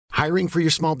Hiring for your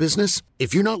small business?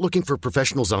 If you're not looking for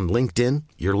professionals on LinkedIn,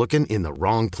 you're looking in the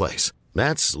wrong place.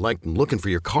 That's like looking for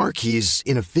your car keys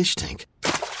in a fish tank.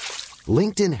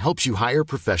 LinkedIn helps you hire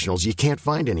professionals you can't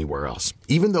find anywhere else,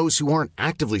 even those who aren't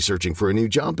actively searching for a new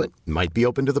job but might be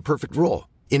open to the perfect role.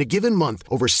 In a given month,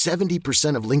 over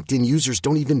 70% of LinkedIn users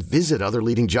don't even visit other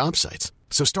leading job sites.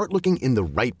 So start looking in the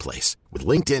right place. With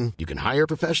LinkedIn, you can hire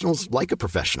professionals like a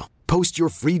professional. Post your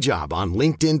free job on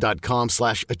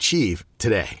linkedin.com/achieve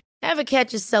today. Ever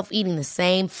catch yourself eating the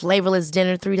same flavorless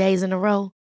dinner 3 days in a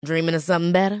row? Dreaming of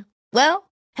something better?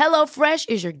 Well, HelloFresh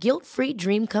is your guilt-free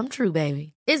dream come true,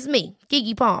 baby. It's me,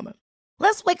 Keke Palmer.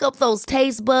 Let's wake up those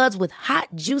taste buds with hot,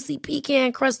 juicy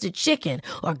pecan-crusted chicken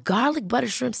or garlic butter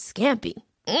shrimp scampi.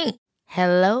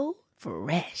 Hello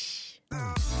Fresh.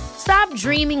 Stop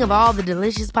dreaming of all the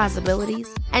delicious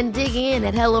possibilities and dig in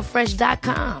at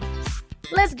HelloFresh.com.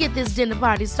 Let's get this dinner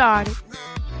party started.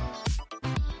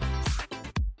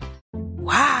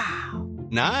 Wow.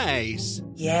 Nice.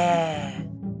 Yeah.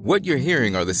 What you're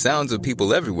hearing are the sounds of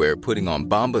people everywhere putting on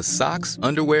Bombas socks,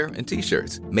 underwear, and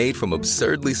T-shirts made from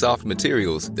absurdly soft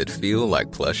materials that feel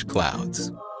like plush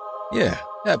clouds. Yeah,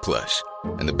 that plush.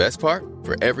 And the best part?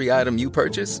 For every item you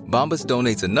purchase, Bombas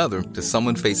donates another to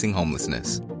someone facing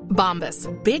homelessness. Bombas.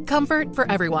 Big comfort for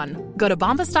everyone. Go to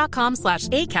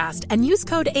bombas.com/ACAST and use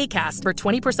code ACAST for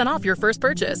 20% off your first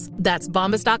purchase. That's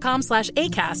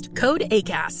bombas.com/ACAST. Code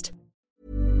ACAST.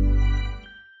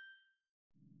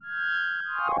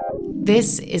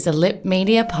 This is a Lip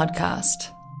Media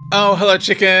podcast. Oh, hello,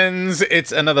 chickens.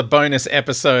 It's another bonus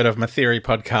episode of my theory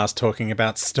podcast talking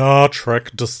about Star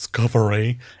Trek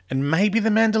Discovery and maybe The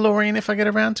Mandalorian if I get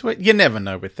around to it. You never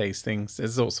know with these things.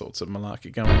 There's all sorts of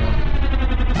malarkey going on.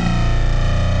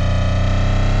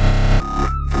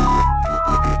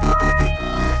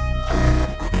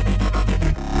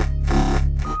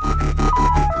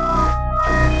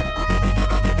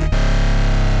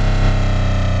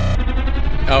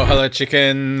 Oh, hello,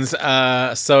 chickens.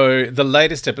 So the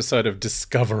latest episode of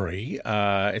Discovery,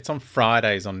 it's on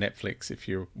Fridays on Netflix if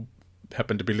you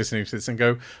happen to be listening to this and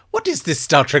go, what is this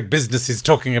Star Trek business he's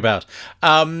talking about?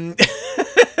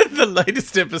 The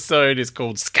latest episode is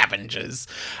called Scavengers,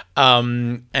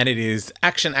 and it is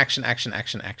action.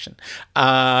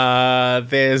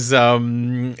 There's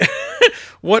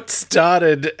what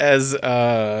started as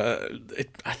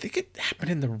I think it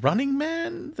happened in The Running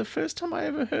Man the first time I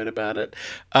ever heard about it.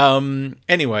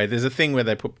 Anyway, there's a thing where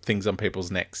they put things on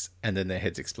people's necks and then their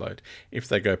heads explode if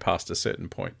they go past a certain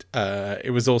point.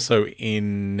 It was also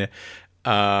in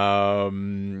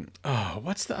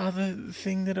what's the other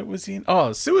thing that it was in?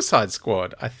 Oh, Suicide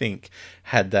Squad, I think,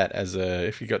 had that as a,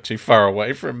 if you got too far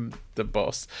away from the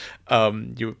boss,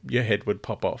 your head would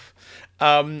pop off.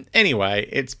 Anyway,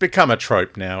 it's become a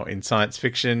trope now in science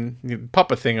fiction. You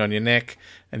pop a thing on your neck,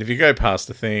 and if you go past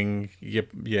the thing,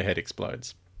 your head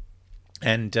explodes.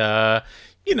 And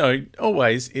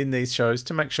always in these shows,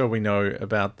 to make sure we know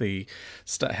about the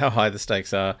how high the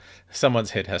stakes are,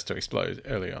 someone's head has to explode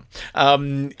early on.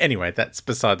 Anyway, that's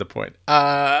beside the point.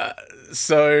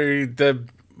 So the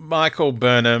Michael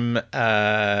Burnham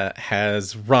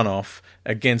has run off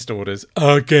against orders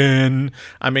again.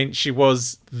 I mean, she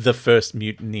was the first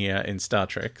mutineer in Star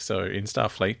Trek, so in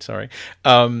Starfleet, sorry.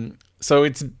 So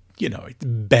it's, it's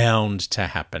bound to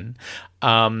happen.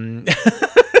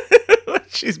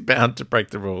 She's bound to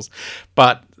break the rules.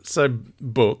 But so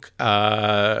Book,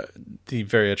 the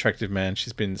very attractive man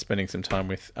she's been spending some time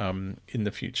with in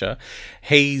the future,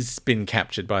 he's been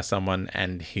captured by someone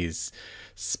and his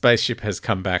spaceship has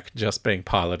come back just being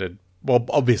piloted, well,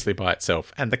 obviously by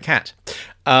itself, and the cat.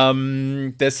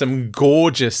 There's some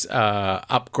gorgeous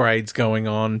upgrades going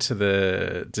on to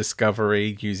the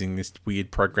Discovery using this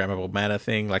weird programmable matter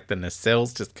thing, like the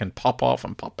nacelles just can pop off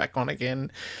and pop back on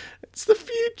again. It's the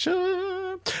future.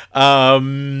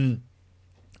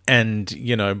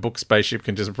 And, Book's spaceship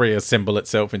can just reassemble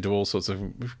itself into all sorts of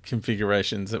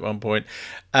configurations at one point.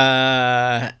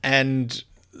 And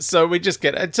so we just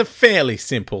it's a fairly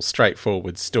simple,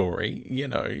 straightforward story,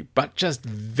 but just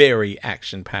very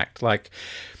action-packed. Like,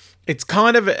 it's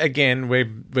kind of, again, we're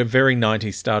very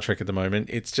 90s Star Trek at the moment.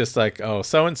 It's just like, oh,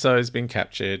 so-and-so's been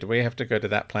captured. We have to go to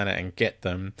that planet and get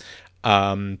them.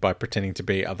 By pretending to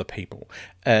be other people.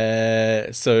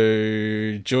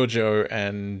 So Giorgio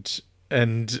and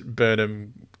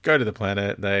Burnham go to the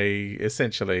planet. They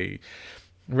essentially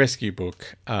rescue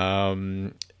Book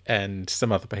and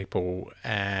some other people,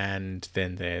 and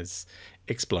then there's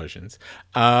explosions.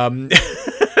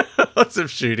 Lots of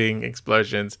shooting,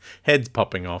 explosions, heads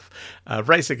popping off,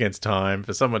 race against time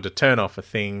for someone to turn off a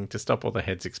thing to stop all the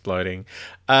heads exploding.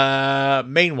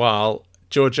 Meanwhile,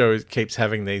 Giorgio keeps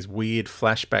having these weird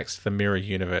flashbacks to the mirror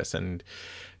universe and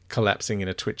collapsing in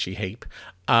a twitchy heap,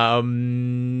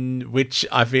 which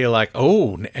I feel like,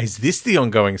 is this the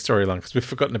ongoing storyline? Because we've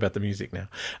forgotten about the music now.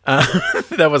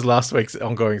 That was last week's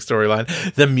ongoing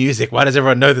storyline. The music. Why does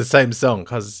everyone know the same song?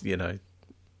 Because,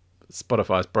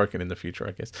 Spotify's broken in the future,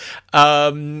 I guess.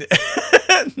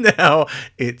 Now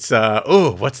it's,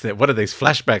 what's that? What do these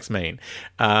flashbacks mean?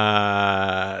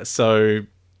 So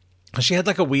she had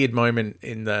like a weird moment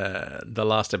in the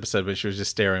last episode where she was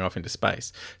just staring off into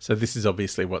space. So this is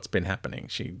obviously what's been happening.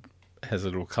 She has a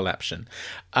little collapsion.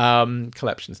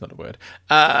 Collapsion's not a word.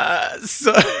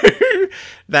 So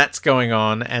that's going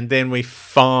on. And then we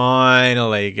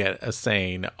finally get a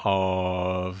scene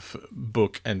of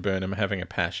Book and Burnham having a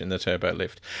pash in the turbo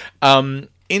lift.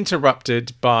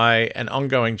 Interrupted by an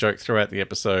ongoing joke throughout the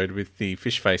episode with the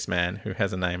fish face man, who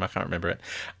has a name, I can't remember it,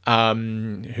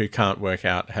 who can't work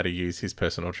out how to use his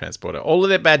personal transporter. All of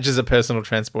their badges are personal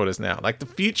transporters now. Like, the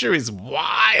future is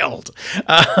wild.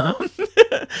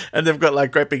 And they've got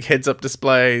like great big heads-up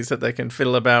displays that they can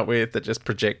fiddle about with that just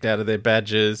project out of their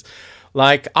badges.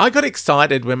 Like, I got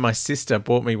excited when my sister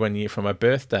bought me one year for my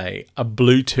birthday a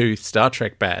Bluetooth Star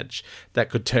Trek badge that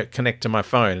could connect to my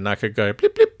phone, and I could go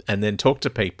blip blip and then talk to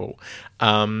people.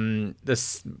 The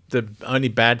only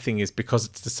bad thing is, because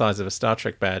it's the size of a Star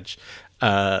Trek badge,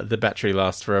 the battery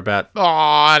lasts for about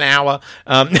an hour.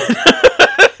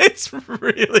 It's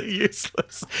really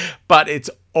useless, but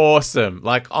it's awesome.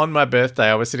 Like, on my birthday,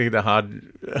 I was sitting in the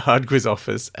hard quiz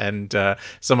office, and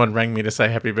someone rang me to say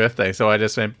happy birthday. So I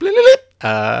just went blip, blip,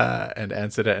 and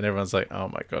answered it, and everyone's like, "Oh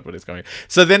my god, what is going on?"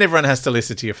 So then everyone has to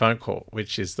listen to your phone call,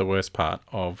 which is the worst part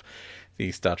of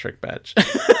the Star Trek badge.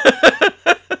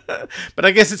 But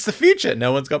I guess it's the future.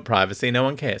 No one's got privacy. No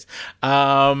one cares.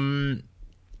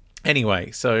 Anyway,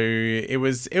 so it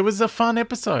was a fun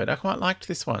episode. I quite liked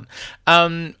this one.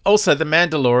 Also, The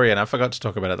Mandalorian, I forgot to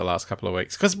talk about it the last couple of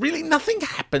weeks, because really nothing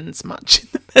happens much in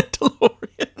The Mandalorian.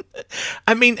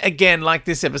 I mean, again, like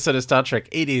this episode of Star Trek,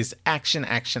 it is action,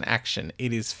 action, action.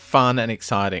 It is fun and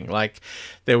exciting. Like,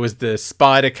 there was the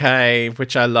spider cave,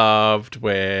 which I loved,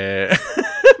 where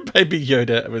Baby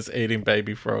Yoda was eating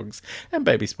baby frogs and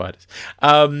baby spiders.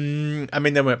 I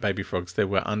mean, they weren't baby frogs. They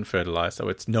were unfertilized, so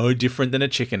it's no different than a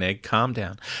chicken egg. Calm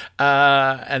down.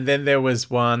 And then there was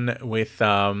one with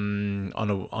on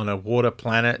a water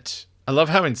planet. I love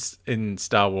how in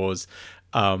Star Wars,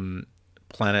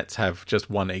 planets have just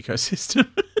one ecosystem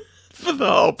for the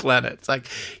whole planet. It's like,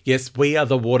 yes, we are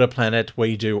the water planet.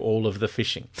 We do all of the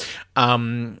fishing.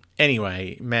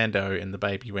 Anyway, Mando and the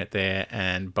baby went there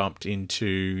and bumped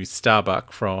into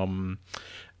Starbuck from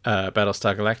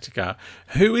Battlestar Galactica,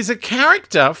 who is a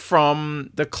character from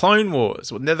the Clone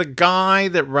Wars. Now, the guy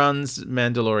that runs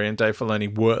Mandalorian, Dave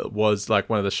Filoni, was like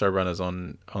one of the showrunners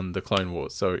on the Clone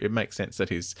Wars. So it makes sense that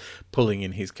he's pulling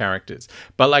in his characters.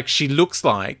 But like, she looks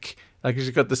like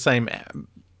she's got the same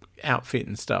outfit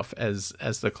and stuff as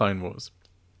the Clone Wars.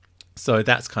 So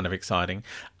that's kind of exciting.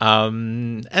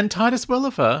 And Titus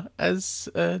Welliver as,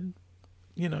 a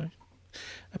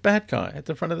bad guy at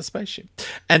the front of the spaceship.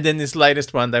 And then this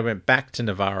latest one, they went back to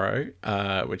Navarro,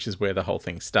 which is where the whole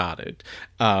thing started,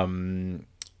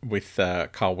 with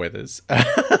Carl Weathers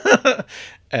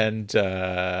and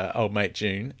old mate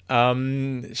June.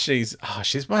 She's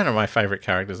one of my favourite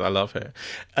characters. I love her.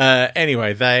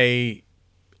 Anyway, they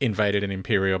invaded an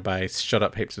Imperial base, shot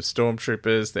up heaps of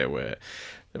stormtroopers. There were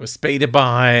speeder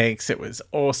bikes. It was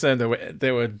awesome.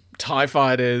 There were TIE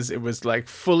fighters. It was like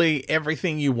fully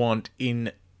everything you want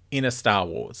in a Star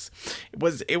Wars.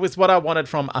 It was what I wanted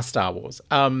from a Star Wars.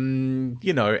 Action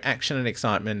and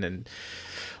excitement and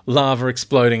lava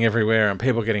exploding everywhere and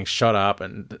people getting shot up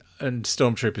and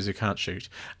stormtroopers who can't shoot.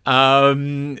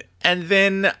 And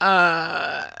then,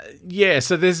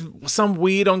 so there's some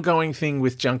weird ongoing thing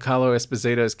with Giancarlo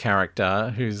Esposito's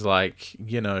character, who's like,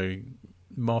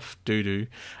 Moff Doodoo.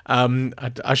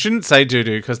 I shouldn't say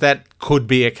Doodoo, because that could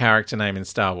be a character name in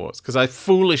Star Wars, because I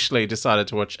foolishly decided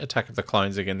to watch Attack of the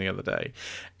Clones again the other day,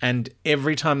 and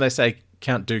every time they say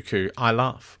Count Dooku, I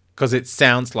laugh, because it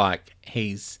sounds like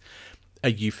he's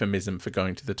a euphemism for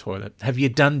going to the toilet. Have you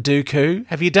done Dooku?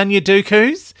 Have you done your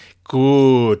Dookus?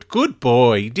 Good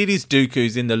boy. He did his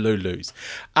Dookus in the Lulus.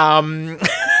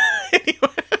 Anyway,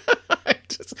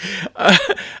 I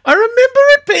remember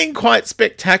it being quite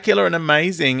spectacular and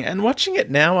amazing, and watching it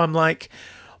now, I'm like,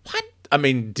 what? I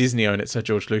mean, Disney own it, so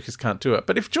George Lucas can't do it.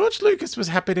 But if George Lucas was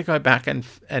happy to go back and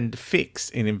fix,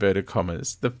 in inverted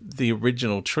commas, the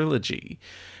original trilogy,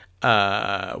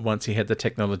 once he had the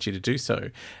technology to do so.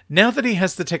 Now that he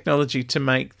has the technology to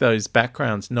make those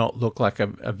backgrounds not look like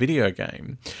a video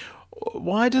game,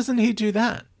 why doesn't he do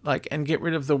that? Like, and get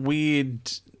rid of the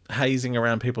weird hazing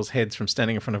around people's heads from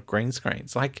standing in front of green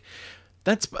screens. Like,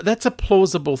 that's a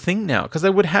plausible thing now, because they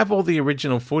would have all the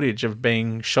original footage of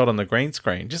being shot on the green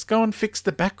screen. Just go and fix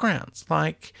the backgrounds.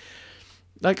 Like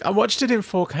I watched it in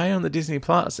 4K on the Disney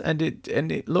Plus, and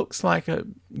it looks like it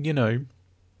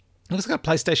looks like a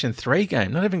PlayStation 3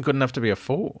 game, not even good enough to be a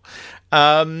 4.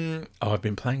 I've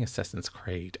been playing Assassin's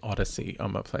Creed Odyssey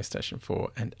on my PlayStation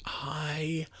 4, and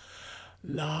I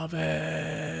love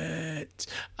it.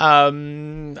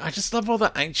 I just love all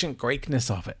the ancient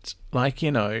Greekness of it. Like,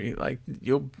 like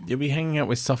you'll be hanging out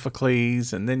with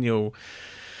Sophocles, and then you'll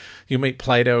meet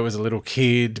Plato as a little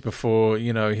kid before,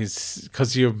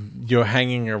 because you're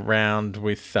hanging around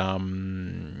with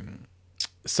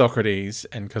Socrates,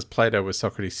 and because Plato was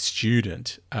Socrates'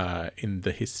 student in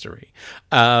the history.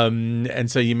 And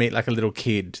so you meet like a little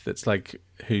kid that's like,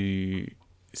 who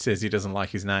says he doesn't like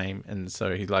his name, and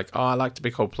so he's like, I like to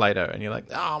be called Plato, and you're like,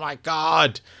 oh my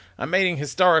god, I'm meeting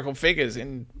historical figures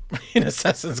in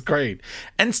Assassin's Creed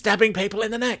and stabbing people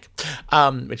in the neck,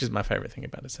 which is my favorite thing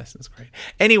about Assassin's Creed.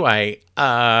 Anyway,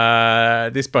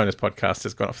 this bonus podcast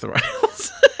has gone off the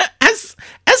rails as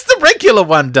the regular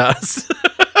one does.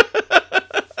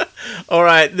 All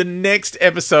right, the next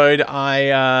episode, I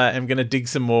am going to dig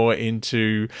some more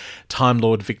into Time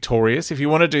Lord Victorious. If you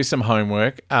want to do some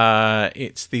homework,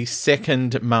 it's the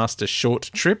second Master Short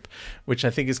Trip, which I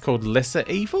think is called Lesser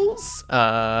Evils.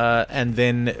 And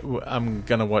then I'm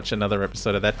going to watch another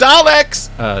episode of that Daleks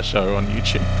show on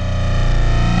YouTube.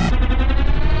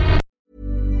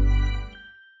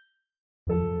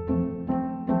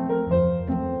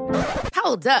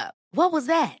 Hold up. What was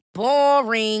that?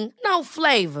 Boring. No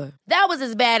flavor. That was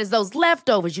as bad as those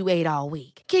leftovers you ate all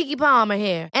week. Keke Palmer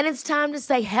here. And it's time to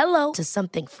say hello to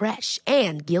something fresh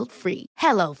and guilt-free.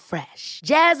 Hello Fresh.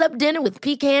 Jazz up dinner with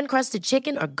pecan-crusted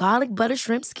chicken or garlic butter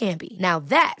shrimp scampi. Now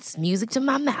that's music to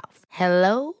my mouth.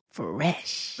 Hello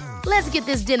Fresh. Let's get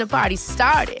this dinner party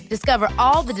started. Discover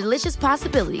all the delicious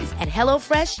possibilities at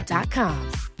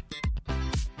HelloFresh.com.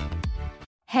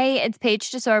 Hey, it's Paige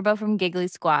DeSorbo from Giggly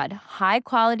Squad. High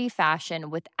quality fashion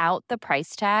without the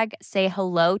price tag. Say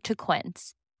hello to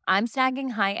Quince. I'm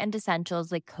snagging high-end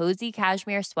essentials like cozy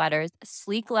cashmere sweaters,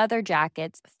 sleek leather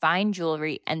jackets, fine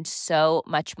jewelry, and so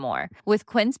much more. With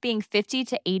Quince being 50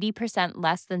 to 80%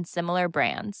 less than similar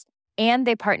brands. And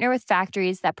they partner with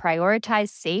factories that prioritize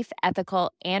safe,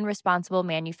 ethical, and responsible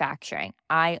manufacturing.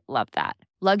 I love that.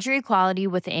 Luxury quality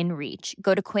within reach.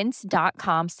 Go to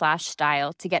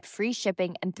quince.com/style to get free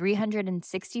shipping and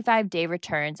 365-day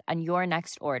returns on your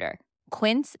next order.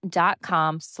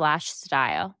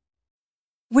 Quince.com/style.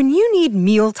 When you need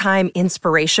mealtime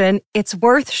inspiration, it's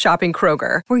worth shopping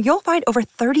Kroger, where you'll find over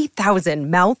 30,000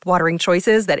 mouth-watering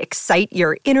choices that excite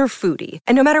your inner foodie.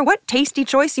 And no matter what tasty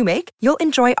choice you make, you'll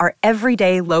enjoy our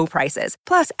everyday low prices,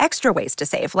 plus extra ways to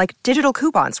save, like digital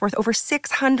coupons worth over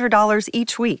 $600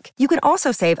 each week. You can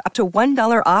also save up to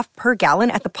 $1 off per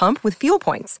gallon at the pump with fuel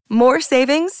points. More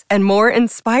savings and more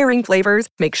inspiring flavors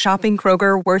make shopping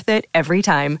Kroger worth it every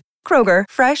time. Kroger,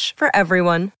 fresh for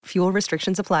everyone. Fuel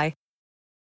restrictions apply.